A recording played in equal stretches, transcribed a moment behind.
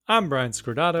I'm Brian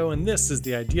Scordato, and this is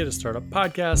the Idea to Startup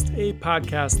podcast, a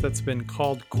podcast that's been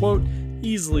called, quote,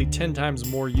 easily 10 times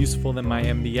more useful than my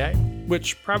MBA,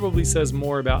 which probably says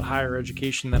more about higher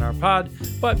education than our pod,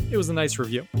 but it was a nice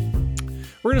review.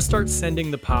 We're going to start sending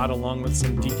the pod along with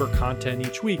some deeper content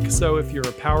each week, so if you're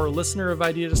a power listener of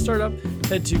Idea to Startup,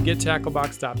 head to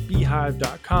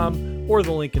gettacklebox.beehive.com or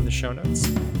the link in the show notes.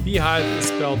 Beehive is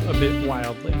spelled a bit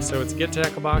wildly, so it's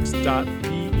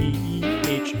gettacklebox.beehive.com.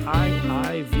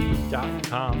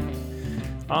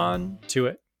 On to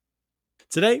it.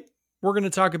 Today, we're going to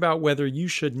talk about whether you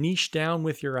should niche down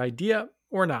with your idea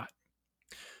or not.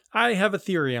 I have a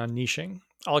theory on niching.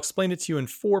 I'll explain it to you in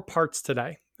 4 parts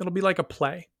today. It'll be like a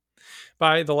play.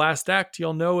 By the last act,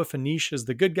 you'll know if a niche is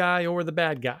the good guy or the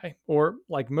bad guy, or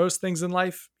like most things in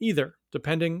life, either,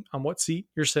 depending on what seat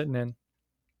you're sitting in.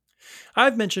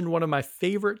 I've mentioned one of my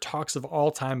favorite talks of all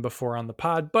time before on the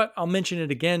pod, but I'll mention it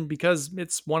again because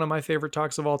it's one of my favorite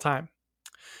talks of all time.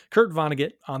 Kurt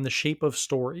Vonnegut on The Shape of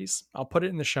Stories. I'll put it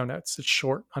in the show notes. It's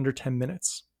short, under 10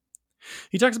 minutes.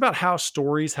 He talks about how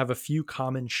stories have a few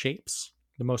common shapes.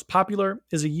 The most popular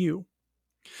is a U.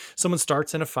 Someone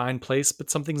starts in a fine place, but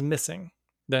something's missing.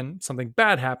 Then something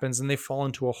bad happens and they fall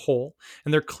into a hole,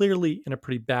 and they're clearly in a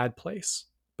pretty bad place.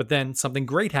 But then something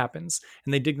great happens,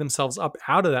 and they dig themselves up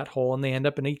out of that hole, and they end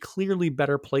up in a clearly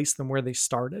better place than where they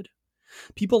started.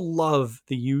 People love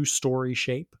the U story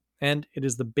shape, and it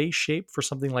is the base shape for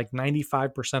something like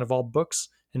 95% of all books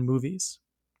and movies.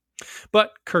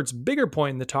 But Kurt's bigger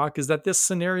point in the talk is that this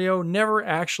scenario never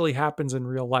actually happens in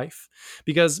real life,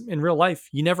 because in real life,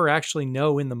 you never actually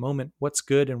know in the moment what's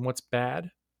good and what's bad.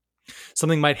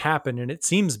 Something might happen and it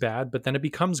seems bad, but then it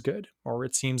becomes good, or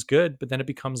it seems good, but then it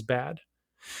becomes bad.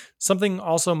 Something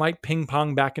also might ping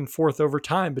pong back and forth over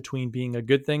time between being a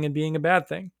good thing and being a bad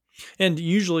thing. And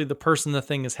usually the person the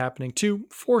thing is happening to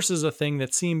forces a thing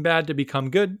that seemed bad to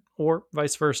become good, or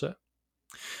vice versa.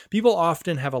 People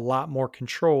often have a lot more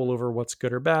control over what's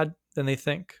good or bad than they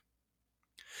think.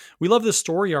 We love the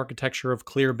story architecture of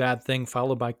clear bad thing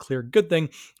followed by clear good thing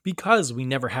because we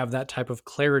never have that type of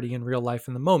clarity in real life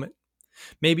in the moment.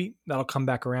 Maybe that'll come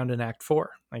back around in Act 4.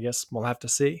 I guess we'll have to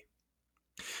see.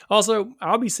 Also,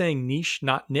 I'll be saying niche,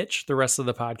 not niche, the rest of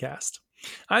the podcast.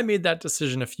 I made that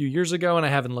decision a few years ago and I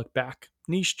haven't looked back.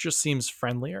 Niche just seems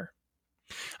friendlier.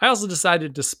 I also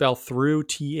decided to spell through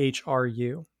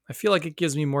THRU. I feel like it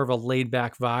gives me more of a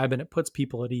laid-back vibe and it puts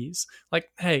people at ease.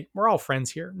 Like, hey, we're all friends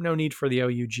here. No need for the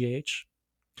OUGH.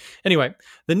 Anyway,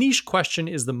 the niche question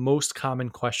is the most common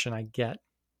question I get.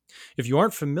 If you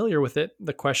aren't familiar with it,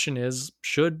 the question is,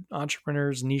 should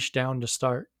entrepreneurs niche down to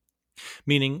start?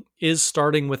 Meaning, is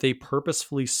starting with a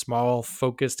purposefully small,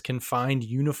 focused, confined,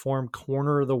 uniform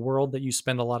corner of the world that you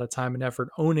spend a lot of time and effort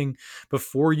owning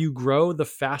before you grow the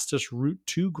fastest route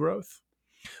to growth?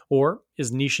 Or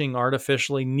is niching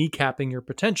artificially kneecapping your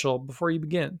potential before you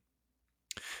begin?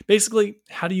 Basically,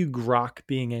 how do you grok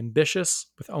being ambitious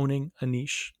with owning a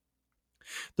niche?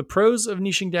 The pros of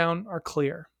niching down are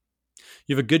clear.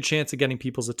 You have a good chance of getting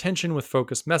people's attention with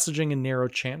focused messaging and narrow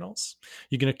channels.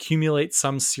 You can accumulate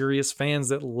some serious fans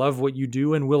that love what you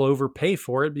do and will overpay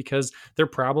for it because their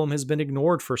problem has been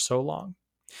ignored for so long.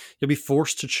 You'll be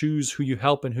forced to choose who you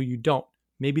help and who you don't.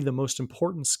 Maybe the most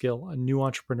important skill a new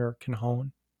entrepreneur can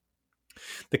hone.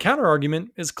 The counterargument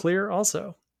is clear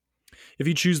also. If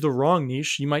you choose the wrong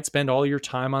niche, you might spend all your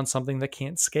time on something that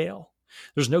can't scale.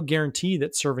 There's no guarantee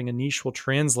that serving a niche will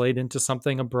translate into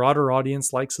something a broader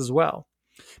audience likes as well.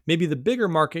 Maybe the bigger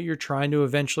market you're trying to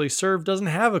eventually serve doesn't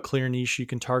have a clear niche you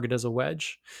can target as a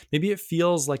wedge. Maybe it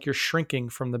feels like you're shrinking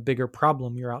from the bigger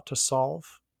problem you're out to solve.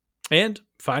 And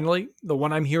finally, the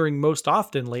one I'm hearing most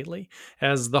often lately,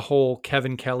 as the whole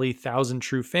Kevin Kelly 1,000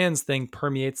 True Fans thing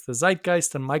permeates the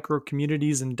zeitgeist and micro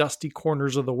communities and dusty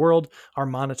corners of the world, are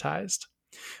monetized.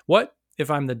 What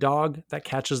if I'm the dog that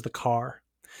catches the car?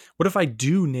 What if I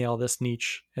do nail this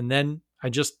niche and then I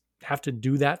just have to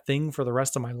do that thing for the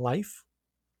rest of my life?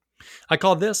 I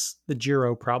call this the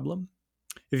Jiro problem.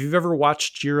 If you've ever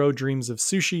watched Jiro Dreams of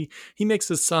Sushi, he makes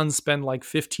his son spend like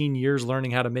 15 years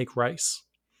learning how to make rice.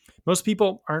 Most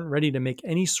people aren't ready to make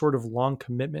any sort of long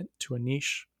commitment to a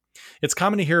niche. It's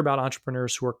common to hear about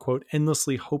entrepreneurs who are, quote,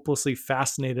 endlessly, hopelessly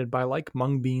fascinated by like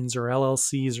mung beans or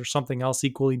LLCs or something else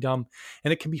equally dumb,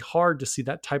 and it can be hard to see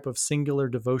that type of singular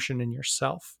devotion in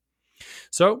yourself.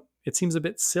 So it seems a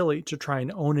bit silly to try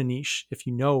and own a niche if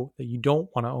you know that you don't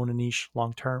want to own a niche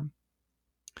long term.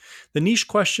 The niche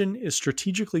question is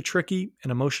strategically tricky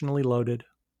and emotionally loaded.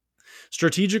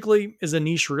 Strategically, is a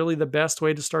niche really the best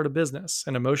way to start a business?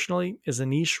 And emotionally, is a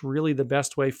niche really the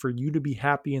best way for you to be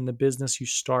happy in the business you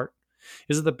start?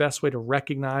 Is it the best way to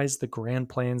recognize the grand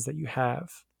plans that you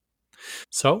have?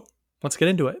 So let's get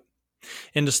into it.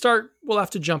 And to start, we'll have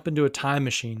to jump into a time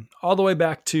machine all the way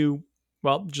back to,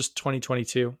 well, just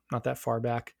 2022, not that far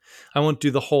back. I won't do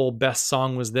the whole best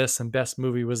song was this and best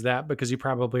movie was that because you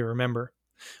probably remember.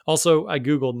 Also, I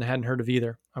Googled and hadn't heard of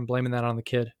either. I'm blaming that on the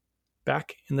kid.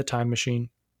 Back in the time machine.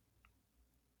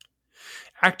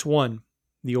 Act 1,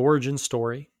 the origin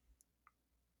story.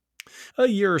 A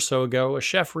year or so ago, a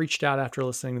chef reached out after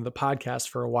listening to the podcast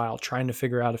for a while, trying to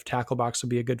figure out if Tacklebox would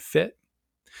be a good fit.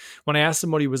 When I asked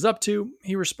him what he was up to,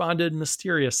 he responded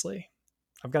mysteriously.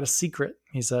 "I've got a secret,"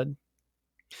 he said.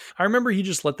 I remember he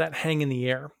just let that hang in the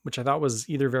air, which I thought was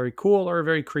either very cool or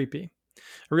very creepy.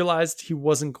 I realized he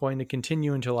wasn't going to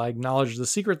continue until I acknowledged the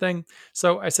secret thing,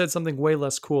 so I said something way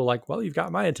less cool like, "Well, you've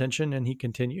got my attention," and he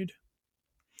continued.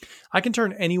 "I can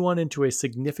turn anyone into a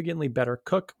significantly better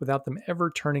cook without them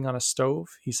ever turning on a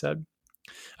stove," he said.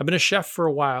 "I've been a chef for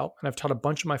a while, and I've taught a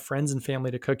bunch of my friends and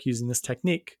family to cook using this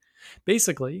technique.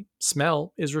 Basically,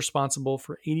 smell is responsible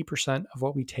for 80% of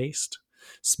what we taste.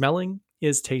 Smelling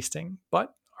is tasting,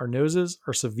 but our noses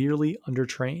are severely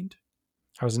undertrained."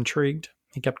 I was intrigued.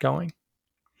 He kept going.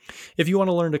 "If you want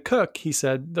to learn to cook," he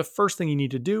said, "the first thing you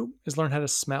need to do is learn how to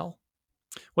smell."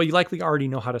 Well, you likely already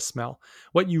know how to smell.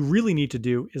 What you really need to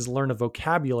do is learn a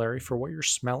vocabulary for what you're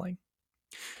smelling.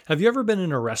 "Have you ever been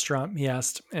in a restaurant," he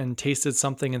asked, "and tasted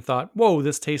something and thought, 'Whoa,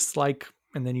 this tastes like,'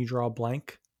 and then you draw a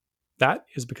blank?" That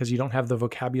is because you don't have the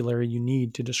vocabulary you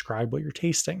need to describe what you're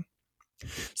tasting.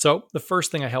 So, the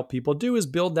first thing I help people do is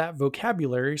build that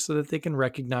vocabulary so that they can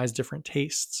recognize different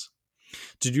tastes.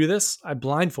 To do this, I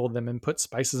blindfold them and put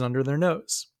spices under their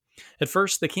nose. At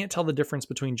first, they can't tell the difference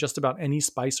between just about any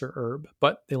spice or herb,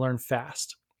 but they learn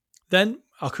fast. Then,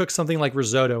 I'll cook something like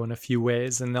risotto in a few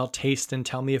ways, and they'll taste and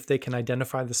tell me if they can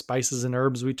identify the spices and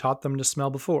herbs we taught them to smell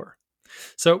before.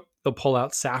 So, they'll pull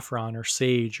out saffron or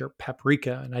sage or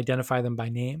paprika and identify them by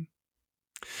name.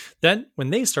 Then, when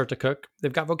they start to cook,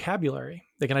 they've got vocabulary.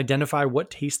 They can identify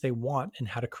what taste they want and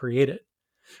how to create it.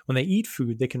 When they eat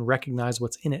food, they can recognize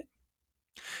what's in it.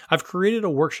 "I've created a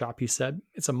workshop," he said.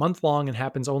 "It's a month long and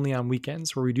happens only on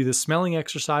weekends, where we do the smelling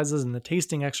exercises and the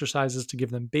tasting exercises to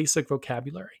give them basic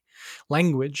vocabulary.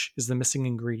 Language is the missing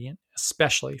ingredient,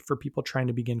 especially for people trying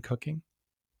to begin cooking."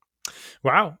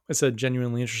 "Wow," I said,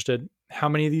 genuinely interested. "How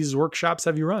many of these workshops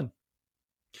have you run?"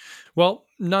 "Well,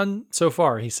 none so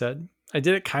far," he said. "I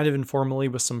did it kind of informally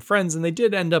with some friends, and they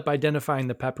did end up identifying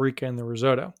the paprika and the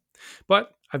risotto.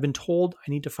 But I've been told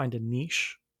I need to find a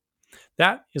niche.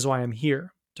 That is why I'm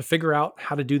here, to figure out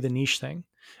how to do the niche thing.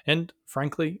 And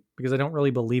frankly, because I don't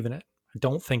really believe in it. I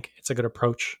don't think it's a good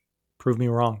approach. Prove me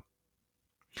wrong."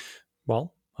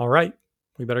 Well, all right,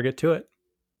 we better get to it.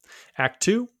 Act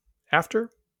 2,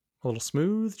 after a little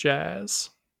smooth jazz.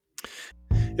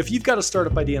 If you've got a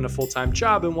startup idea and a full-time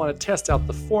job and want to test out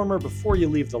the former before you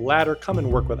leave the latter, come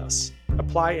and work with us.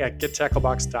 Apply at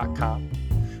gettacklebox.com.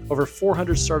 Over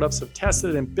 400 startups have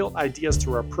tested and built ideas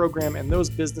through our program, and those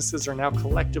businesses are now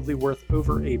collectively worth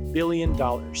over $1 billion.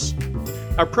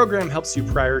 Our program helps you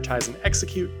prioritize and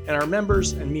execute, and our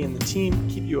members and me and the team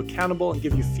keep you accountable and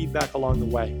give you feedback along the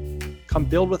way. Come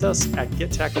build with us at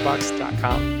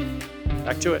gettacklebox.com.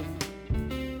 Back to it.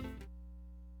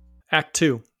 Act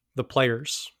 2, the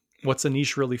players. What's a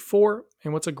niche really for,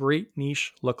 and what's a great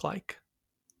niche look like?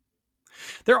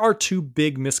 There are two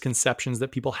big misconceptions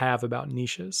that people have about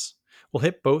niches. We'll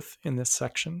hit both in this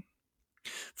section.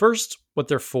 First, what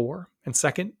they're for, and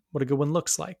second, what a good one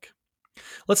looks like.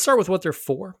 Let's start with what they're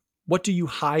for. What do you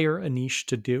hire a niche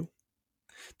to do?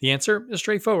 The answer is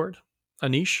straightforward. A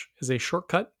niche is a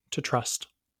shortcut to trust.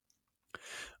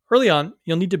 Early on,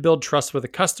 you'll need to build trust with a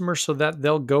customer so that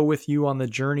they'll go with you on the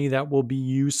journey that will be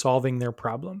you solving their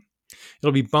problem.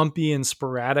 It'll be bumpy and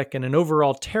sporadic and an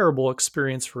overall terrible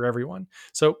experience for everyone,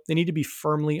 so they need to be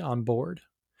firmly on board.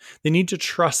 They need to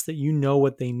trust that you know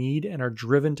what they need and are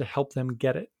driven to help them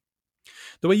get it.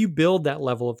 The way you build that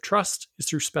level of trust is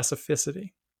through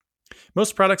specificity.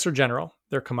 Most products are general,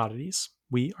 they're commodities.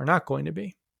 We are not going to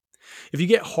be. If you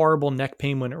get horrible neck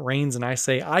pain when it rains and I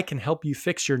say, "I can help you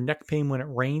fix your neck pain when it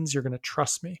rains," you're going to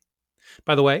trust me.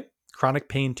 By the way, chronic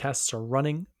pain tests are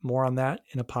running. More on that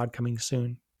in a pod coming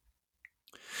soon.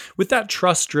 With that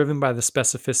trust driven by the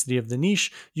specificity of the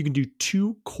niche, you can do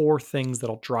two core things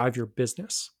that'll drive your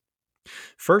business.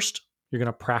 First, you're going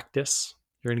to practice.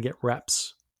 You're going to get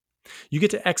reps. You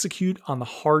get to execute on the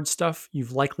hard stuff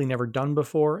you've likely never done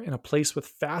before in a place with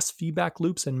fast feedback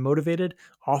loops and motivated,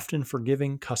 often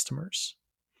forgiving customers.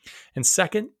 And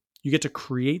second, you get to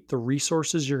create the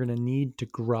resources you're going to need to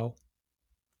grow.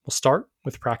 We'll start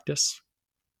with practice.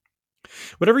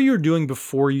 Whatever you were doing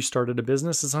before you started a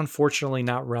business is unfortunately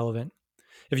not relevant.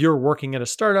 If you're working at a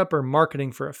startup or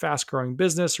marketing for a fast growing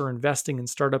business or investing in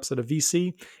startups at a VC,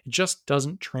 it just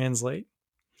doesn't translate.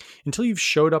 Until you've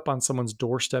showed up on someone's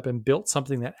doorstep and built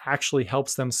something that actually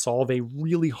helps them solve a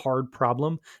really hard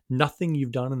problem, nothing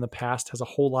you've done in the past has a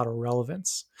whole lot of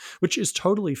relevance, which is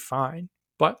totally fine,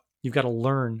 but you've got to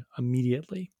learn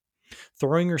immediately.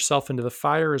 Throwing yourself into the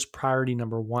fire is priority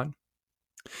number one.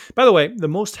 By the way, the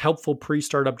most helpful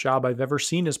pre-startup job I've ever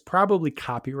seen is probably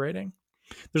copywriting.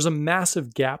 There's a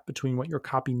massive gap between what your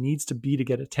copy needs to be to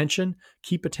get attention,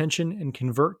 keep attention, and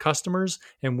convert customers,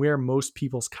 and where most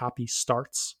people's copy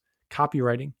starts.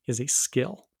 Copywriting is a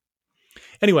skill.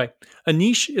 Anyway, a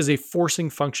niche is a forcing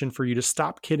function for you to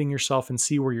stop kidding yourself and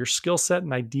see where your skill set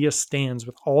and idea stands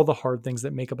with all the hard things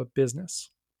that make up a business.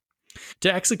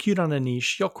 To execute on a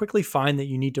niche, you'll quickly find that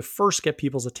you need to first get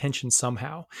people's attention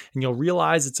somehow, and you'll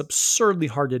realize it's absurdly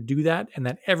hard to do that and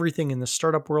that everything in the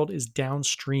startup world is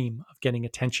downstream of getting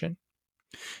attention.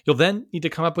 You'll then need to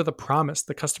come up with a promise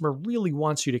the customer really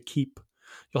wants you to keep.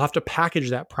 You'll have to package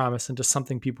that promise into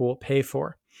something people will pay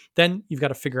for. Then you've got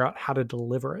to figure out how to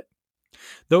deliver it.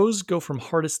 Those go from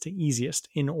hardest to easiest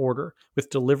in order, with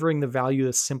delivering the value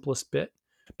the simplest bit.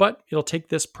 But it'll take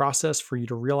this process for you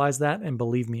to realize that and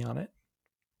believe me on it.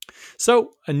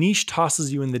 So, a niche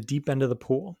tosses you in the deep end of the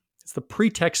pool. It's the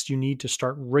pretext you need to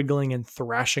start wriggling and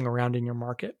thrashing around in your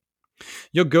market.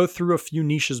 You'll go through a few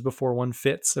niches before one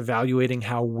fits, evaluating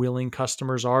how willing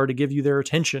customers are to give you their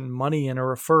attention, money, and a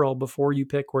referral before you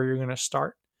pick where you're going to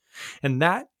start. And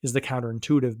that is the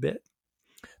counterintuitive bit.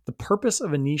 The purpose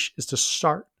of a niche is to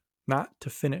start, not to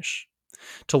finish.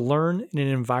 To learn in an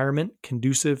environment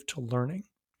conducive to learning.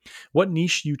 What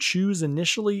niche you choose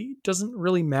initially doesn't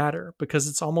really matter because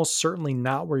it's almost certainly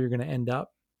not where you're going to end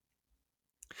up.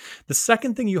 The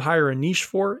second thing you hire a niche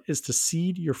for is to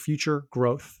seed your future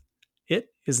growth. It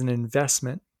is an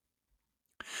investment.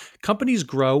 Companies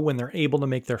grow when they're able to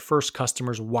make their first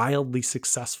customers wildly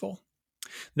successful.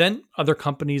 Then other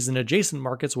companies in adjacent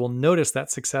markets will notice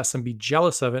that success and be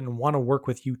jealous of it and want to work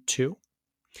with you too.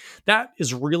 That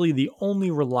is really the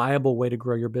only reliable way to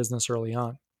grow your business early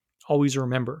on. Always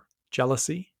remember,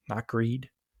 jealousy, not greed.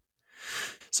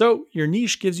 So your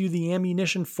niche gives you the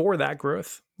ammunition for that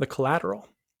growth, the collateral.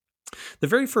 The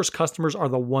very first customers are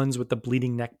the ones with the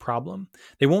bleeding neck problem.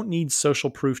 They won't need social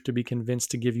proof to be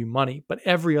convinced to give you money, but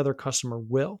every other customer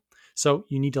will. So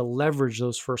you need to leverage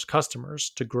those first customers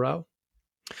to grow.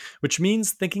 Which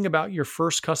means thinking about your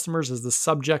first customers as the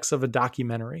subjects of a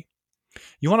documentary.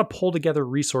 You want to pull together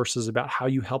resources about how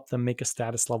you help them make a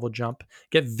status level jump,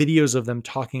 get videos of them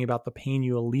talking about the pain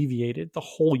you alleviated, the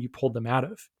hole you pulled them out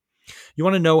of. You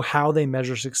want to know how they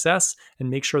measure success and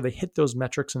make sure they hit those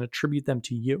metrics and attribute them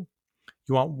to you.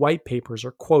 You want white papers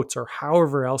or quotes or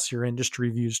however else your industry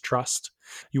views trust.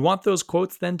 You want those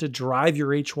quotes then to drive your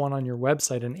H1 on your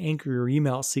website and anchor your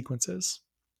email sequences.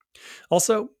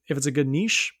 Also, if it's a good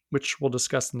niche, which we'll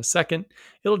discuss in a second,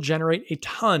 it'll generate a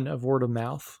ton of word of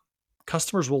mouth.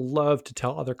 Customers will love to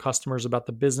tell other customers about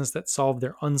the business that solved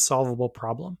their unsolvable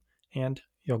problem, and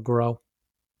you'll grow.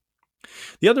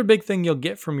 The other big thing you'll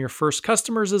get from your first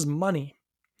customers is money.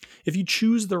 If you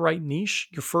choose the right niche,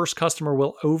 your first customer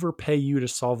will overpay you to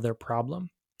solve their problem.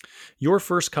 Your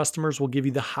first customers will give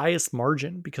you the highest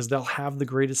margin because they'll have the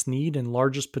greatest need and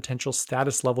largest potential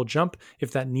status level jump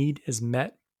if that need is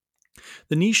met.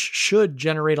 The niche should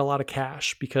generate a lot of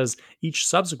cash because each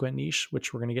subsequent niche,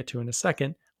 which we're going to get to in a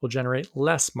second, will generate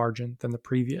less margin than the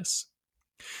previous.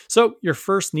 So your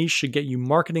first niche should get you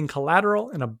marketing collateral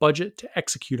and a budget to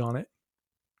execute on it.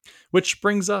 Which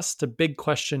brings us to big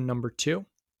question number 2.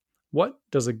 What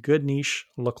does a good niche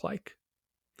look like?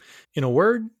 In a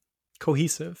word,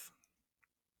 cohesive.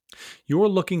 You're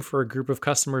looking for a group of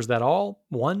customers that all,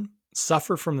 1,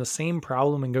 suffer from the same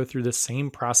problem and go through the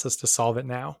same process to solve it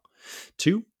now.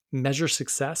 2, measure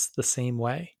success the same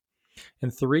way.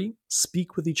 And 3,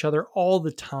 speak with each other all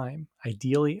the time,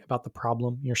 ideally about the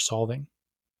problem you're solving.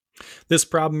 This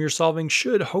problem you're solving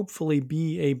should hopefully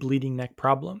be a bleeding neck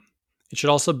problem. It should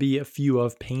also be a few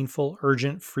of painful,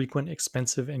 urgent, frequent,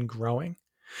 expensive, and growing.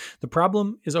 The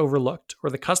problem is overlooked, or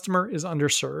the customer is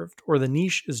underserved, or the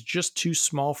niche is just too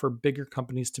small for bigger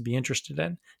companies to be interested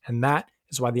in, and that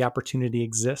is why the opportunity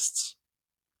exists.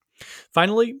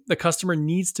 Finally, the customer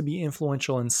needs to be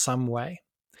influential in some way.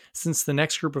 Since the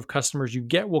next group of customers you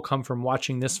get will come from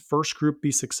watching this first group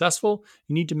be successful,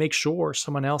 you need to make sure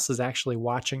someone else is actually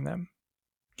watching them.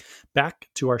 Back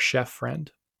to our chef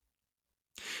friend.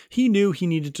 He knew he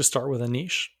needed to start with a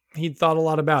niche. He'd thought a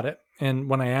lot about it, and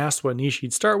when I asked what niche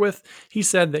he'd start with, he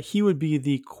said that he would be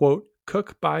the, quote,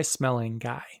 cook by smelling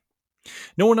guy.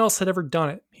 No one else had ever done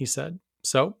it, he said,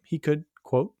 so he could,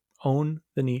 quote, own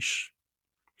the niche.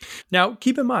 Now,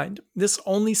 keep in mind, this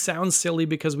only sounds silly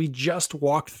because we just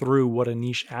walked through what a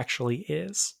niche actually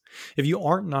is. If you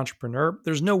aren't an entrepreneur,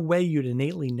 there's no way you'd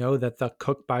innately know that the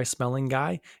cook by smelling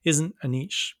guy isn't a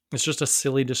niche. It's just a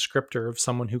silly descriptor of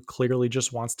someone who clearly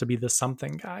just wants to be the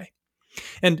something guy.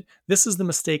 And this is the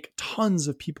mistake tons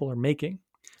of people are making.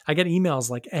 I get emails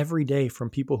like every day from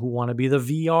people who want to be the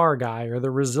VR guy or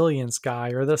the resilience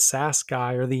guy or the SaaS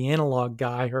guy or the analog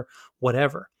guy or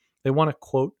whatever. They want to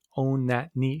quote own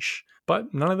that niche,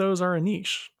 but none of those are a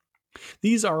niche.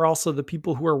 These are also the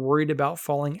people who are worried about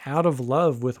falling out of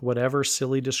love with whatever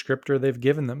silly descriptor they've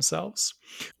given themselves.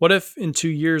 What if in 2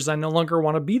 years I no longer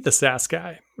want to be the SaaS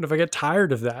guy? What if I get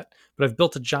tired of that? But I've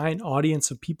built a giant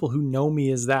audience of people who know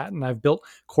me as that, and I've built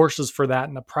courses for that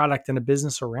and a product and a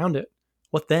business around it.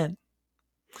 What then?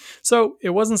 So it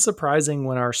wasn't surprising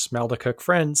when our smell to cook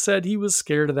friend said he was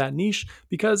scared of that niche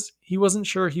because he wasn't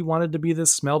sure he wanted to be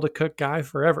this smell to cook guy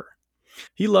forever.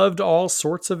 He loved all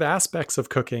sorts of aspects of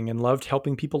cooking and loved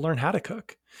helping people learn how to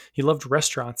cook. He loved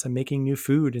restaurants and making new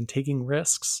food and taking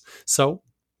risks. So,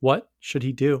 what should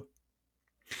he do?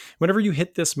 Whenever you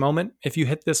hit this moment, if you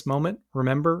hit this moment,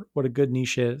 remember what a good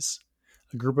niche is: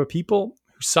 a group of people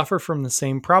who suffer from the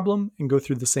same problem and go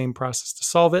through the same process to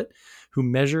solve it, who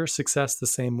measure success the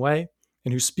same way,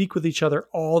 and who speak with each other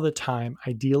all the time,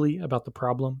 ideally about the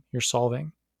problem you're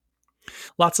solving.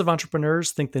 Lots of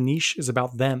entrepreneurs think the niche is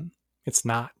about them. It's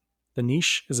not. The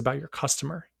niche is about your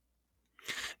customer.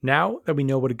 Now that we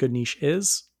know what a good niche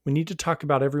is, we need to talk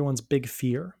about everyone's big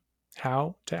fear: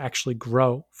 how to actually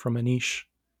grow from a niche.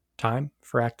 Time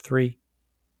for Act 3.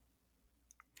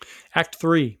 Act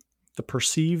 3, the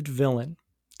perceived villain.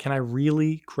 Can I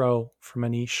really grow from a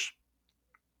niche?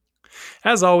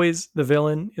 As always, the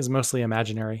villain is mostly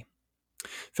imaginary.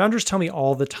 Founders tell me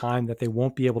all the time that they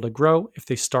won't be able to grow if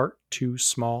they start too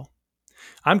small.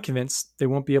 I'm convinced they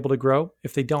won't be able to grow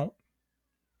if they don't.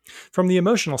 From the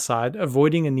emotional side,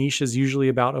 avoiding a niche is usually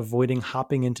about avoiding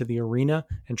hopping into the arena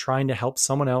and trying to help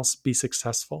someone else be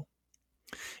successful.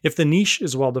 If the niche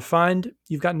is well defined,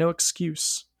 you've got no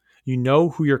excuse. You know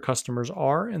who your customers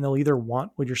are, and they'll either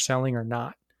want what you're selling or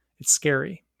not. It's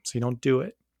scary, so you don't do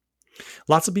it.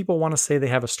 Lots of people want to say they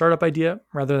have a startup idea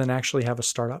rather than actually have a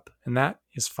startup, and that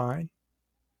is fine.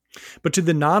 But to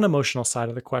the non-emotional side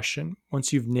of the question,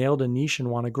 once you've nailed a niche and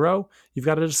want to grow, you've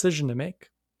got a decision to make.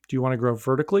 Do you want to grow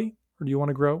vertically or do you want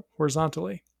to grow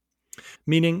horizontally?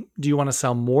 Meaning, do you want to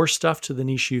sell more stuff to the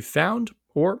niche you've found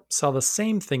or sell the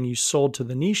same thing you sold to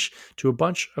the niche to a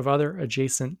bunch of other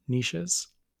adjacent niches?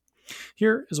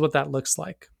 Here is what that looks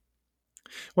like.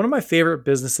 One of my favorite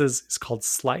businesses is called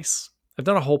Slice. I've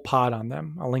done a whole pod on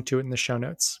them. I'll link to it in the show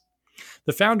notes.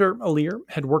 The founder, Alir,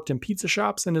 had worked in pizza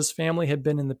shops and his family had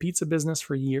been in the pizza business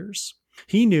for years.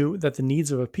 He knew that the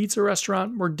needs of a pizza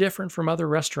restaurant were different from other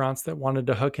restaurants that wanted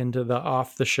to hook into the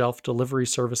off-the-shelf delivery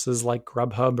services like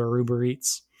Grubhub or Uber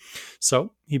Eats.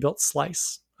 So he built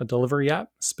Slice, a delivery app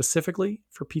specifically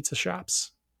for pizza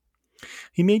shops.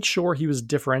 He made sure he was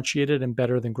differentiated and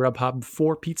better than Grubhub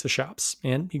for pizza shops,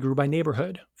 and he grew by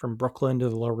neighborhood, from Brooklyn to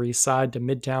the Lower East Side to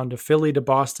Midtown to Philly to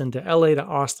Boston to LA to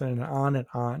Austin and on and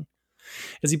on.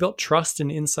 As he built trust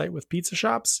and insight with pizza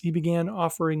shops, he began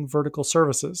offering vertical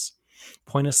services: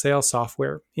 point of sale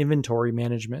software, inventory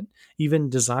management, even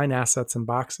design assets and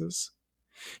boxes.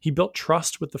 He built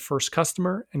trust with the first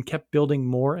customer and kept building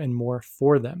more and more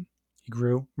for them. He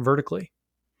grew vertically.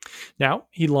 Now,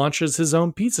 he launches his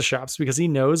own pizza shops because he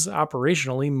knows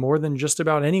operationally more than just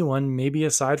about anyone, maybe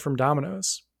aside from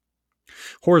Domino's.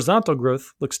 Horizontal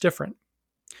growth looks different.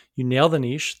 You nail the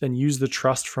niche, then use the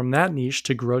trust from that niche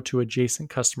to grow to adjacent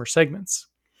customer segments.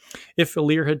 If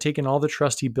Alir had taken all the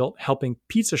trust he built helping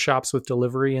pizza shops with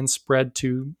delivery and spread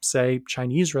to, say,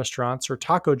 Chinese restaurants or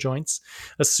taco joints,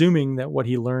 assuming that what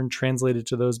he learned translated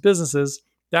to those businesses,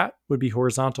 that would be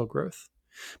horizontal growth.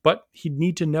 But he'd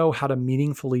need to know how to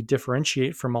meaningfully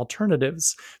differentiate from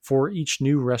alternatives for each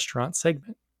new restaurant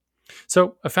segment.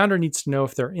 So a founder needs to know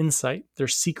if their insight, their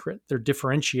secret, their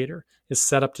differentiator is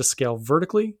set up to scale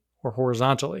vertically or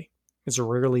horizontally. It's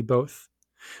rarely both.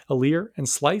 Alir and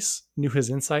Slice knew his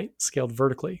insight scaled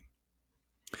vertically.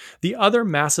 The other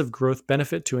massive growth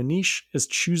benefit to a niche is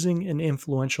choosing an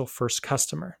influential first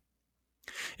customer.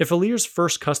 If Alir's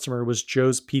first customer was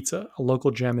Joe's Pizza, a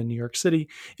local gem in New York City,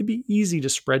 it'd be easy to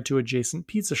spread to adjacent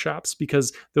pizza shops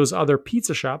because those other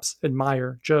pizza shops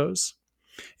admire Joe's.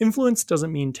 Influence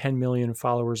doesn't mean 10 million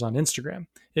followers on Instagram.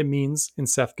 It means, in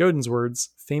Seth Godin's words,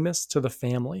 famous to the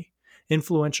family,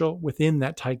 influential within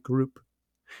that tight group.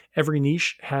 Every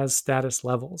niche has status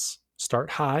levels.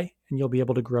 Start high and you'll be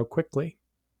able to grow quickly.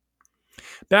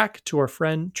 Back to our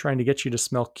friend trying to get you to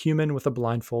smell cumin with a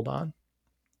blindfold on.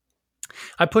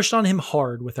 I pushed on him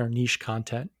hard with our niche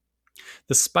content.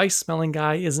 The spice smelling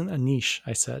guy isn't a niche,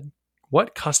 I said.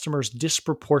 What customers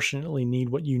disproportionately need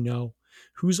what you know?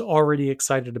 Who's already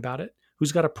excited about it?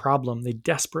 Who's got a problem they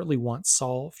desperately want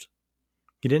solved?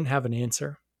 He didn't have an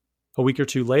answer. A week or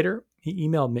two later, he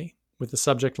emailed me with the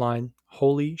subject line,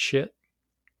 "Holy shit."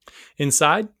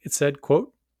 Inside, it said,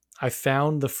 quote, "I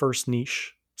found the first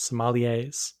niche,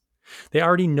 sommeliers. They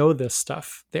already know this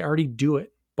stuff. They already do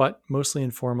it, but mostly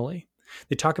informally.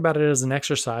 They talk about it as an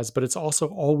exercise, but it's also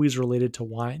always related to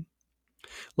wine.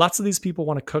 Lots of these people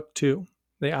want to cook too.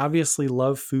 They obviously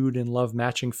love food and love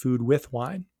matching food with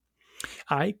wine.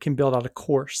 I can build out a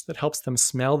course that helps them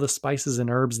smell the spices and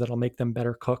herbs that'll make them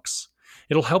better cooks.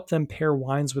 It'll help them pair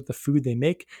wines with the food they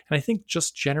make, and I think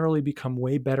just generally become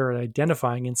way better at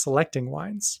identifying and selecting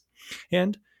wines.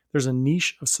 And there's a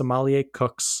niche of sommelier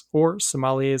cooks or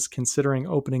sommeliers considering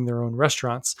opening their own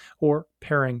restaurants or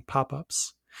pairing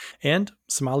pop-ups. And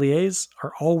sommeliers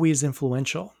are always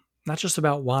influential, not just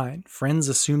about wine. Friends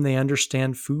assume they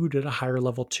understand food at a higher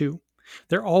level too.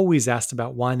 They're always asked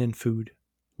about wine and food.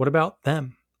 What about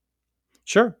them?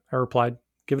 Sure, I replied.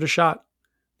 Give it a shot.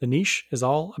 The niche is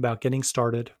all about getting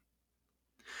started.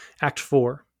 Act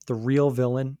 4, the real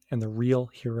villain and the real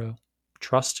hero.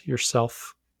 Trust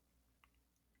yourself.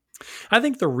 I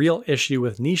think the real issue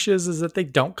with niches is that they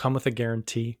don't come with a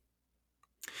guarantee.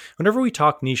 Whenever we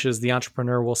talk niches, the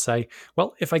entrepreneur will say,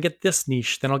 well, if I get this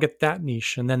niche, then I'll get that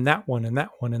niche, and then that one, and that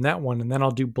one, and that one, and then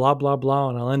I'll do blah, blah, blah,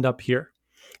 and I'll end up here.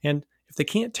 And if they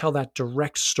can't tell that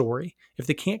direct story, if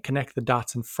they can't connect the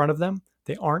dots in front of them,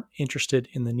 they aren't interested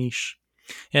in the niche.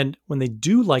 And when they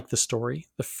do like the story,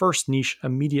 the first niche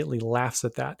immediately laughs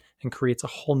at that and creates a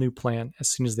whole new plan as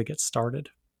soon as they get started.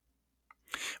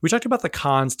 We talked about the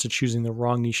cons to choosing the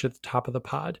wrong niche at the top of the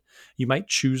pod. You might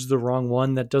choose the wrong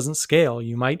one that doesn't scale.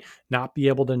 You might not be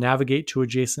able to navigate to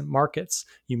adjacent markets.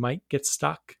 You might get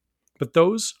stuck. But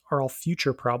those are all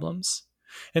future problems.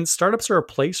 And startups are a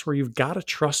place where you've got to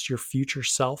trust your future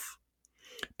self.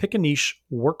 Pick a niche,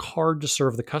 work hard to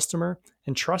serve the customer,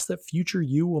 and trust that future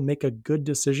you will make a good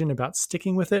decision about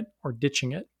sticking with it or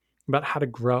ditching it, about how to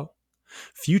grow.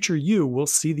 Future you will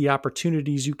see the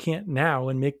opportunities you can't now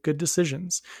and make good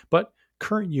decisions, but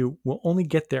current you will only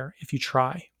get there if you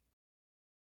try.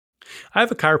 I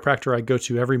have a chiropractor I go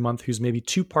to every month who's maybe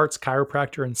 2 parts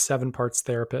chiropractor and 7 parts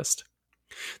therapist.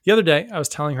 The other day, I was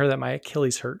telling her that my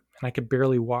Achilles hurt and I could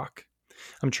barely walk.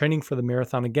 I'm training for the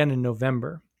marathon again in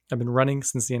November. I've been running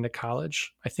since the end of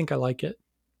college. I think I like it.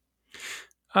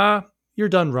 You're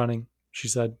done running, she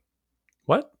said.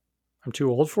 What? I'm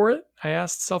too old for it? I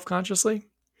asked self-consciously.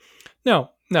 No,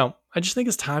 I just think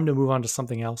it's time to move on to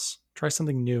something else. Try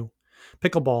something new.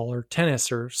 Pickleball or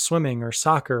tennis or swimming or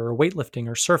soccer or weightlifting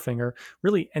or surfing or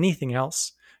really anything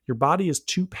else. Your body is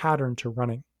too patterned to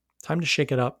running. Time to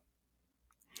shake it up.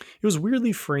 It was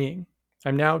weirdly freeing.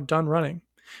 I'm now done running,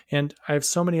 and I have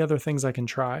so many other things I can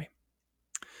try.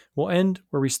 We'll end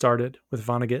where we started with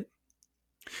Vonnegut.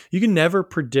 You can never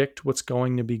predict what's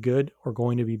going to be good or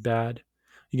going to be bad.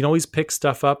 You can always pick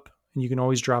stuff up and you can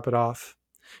always drop it off.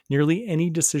 Nearly any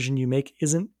decision you make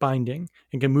isn't binding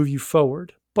and can move you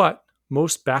forward, but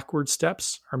most backward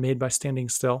steps are made by standing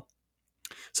still.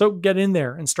 So get in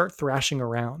there and start thrashing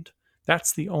around.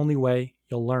 That's the only way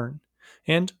you'll learn.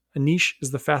 And a niche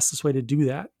is the fastest way to do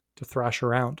that, to thrash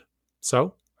around.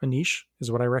 So a niche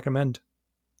is what I recommend.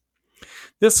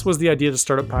 This was the Idea to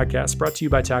Startup podcast brought to you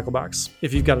by Tacklebox.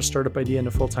 If you've got a startup idea and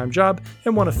a full-time job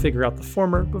and want to figure out the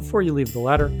former before you leave the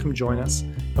latter, come join us.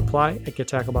 Apply at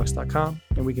gettacklebox.com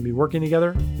and we can be working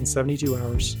together in 72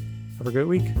 hours. Have a great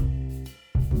week.